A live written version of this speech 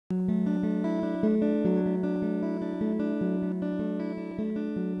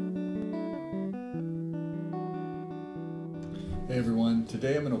everyone.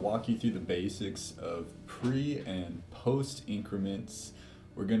 Today I'm going to walk you through the basics of pre and post increments.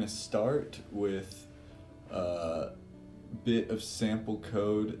 We're going to start with a bit of sample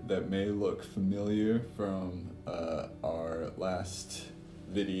code that may look familiar from our last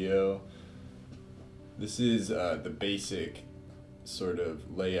video. This is the basic sort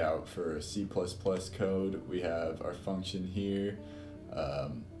of layout for C++ code. We have our function here.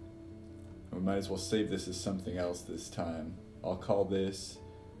 We might as well save this as something else this time. I'll call this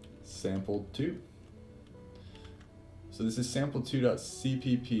sample2. So this is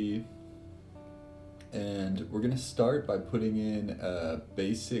sample2.cpp, and we're going to start by putting in a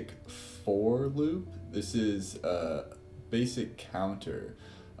basic for loop. This is a basic counter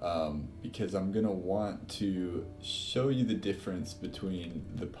because I'm going to want to show you the difference between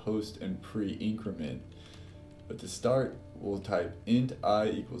the post and pre-increment. But to start, we'll type int I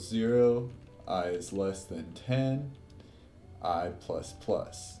equals 0, I is less than 10, I plus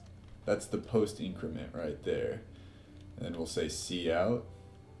plus. That's the post increment right there. And then we'll say cout.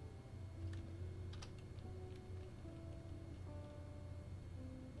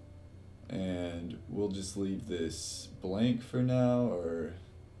 And we'll just leave this blank for now, or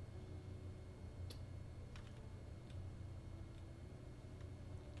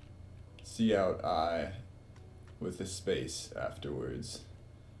cout I with a space afterwards.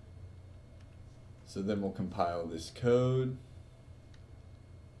 So then we'll compile this code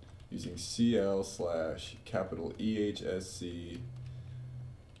using cl/EHSC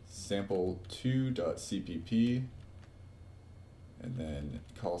sample2.cpp, and then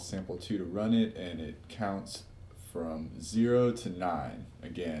call sample2 to run it, and it counts from 0 to 9.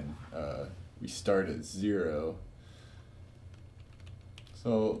 Again, we start at 0.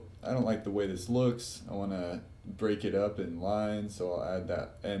 So I don't like the way this looks. I want to break it up in lines, so I'll add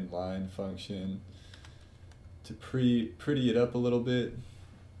that end line function to pretty it up a little bit.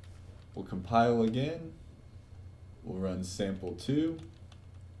 We'll compile again, we'll run sample2,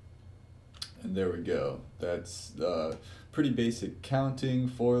 and there we go. That's pretty basic counting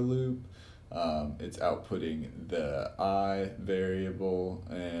for loop. It's outputting the I variable,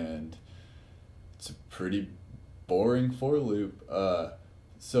 and it's a pretty boring for loop.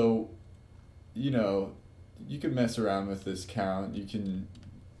 So, you know, you can mess around with this count. You can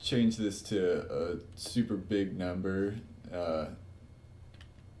change this to a super big number,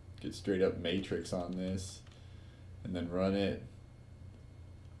 get straight up matrix on this, and then run it.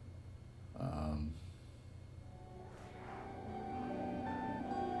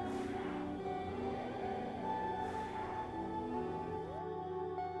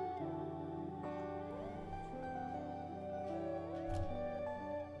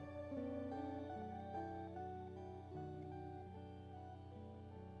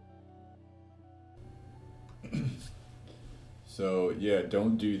 So yeah,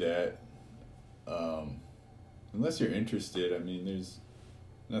 don't do that unless you're interested. I mean, there's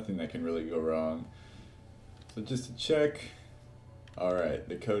nothing that can really go wrong. So just to check, alright,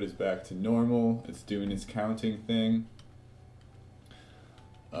 the code is back to normal. It's doing its counting thing.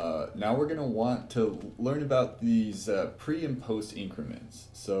 Now we're going to want to learn about these pre and post increments.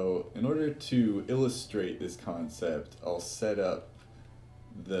 So in order to illustrate this concept, I'll set up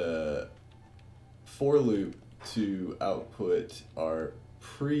the for loop to output our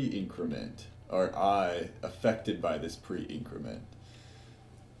pre-increment, our I affected by this pre-increment.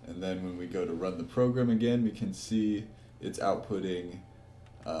 And then when we go to run the program again, we can see it's outputting,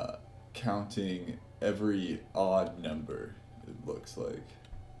 counting every odd number, it looks like.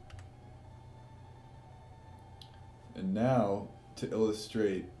 And now, to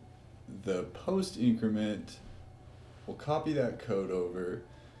illustrate the post-increment, we'll copy that code over,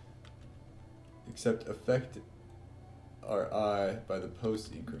 except affect our I by the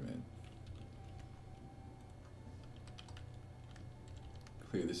post increment.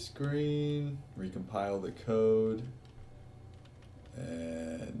 Clear the screen, recompile the code,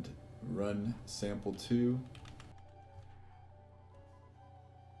 and run sample2.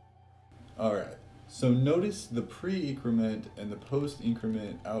 Alright, so notice the pre-increment and the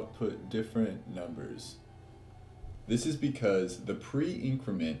post-increment output different numbers. This is because the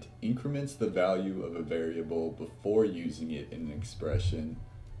pre-increment increments the value of a variable before using it in an expression,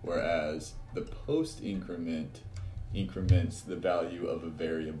 whereas the post-increment increments the value of a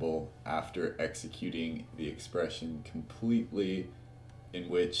variable after executing the expression completely in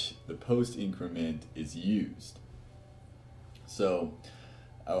which the post-increment is used. So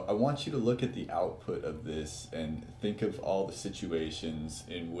I want you to look at the output of this and think of all the situations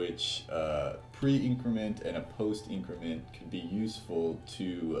in which pre-increment and a post-increment could be useful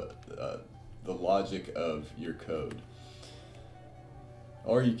to the logic of your code.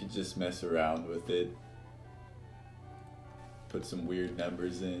 Or you could just mess around with it. Put some weird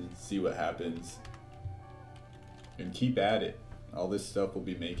numbers in, see what happens. And keep at it. All this stuff will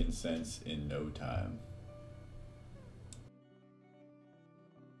be making sense in no time.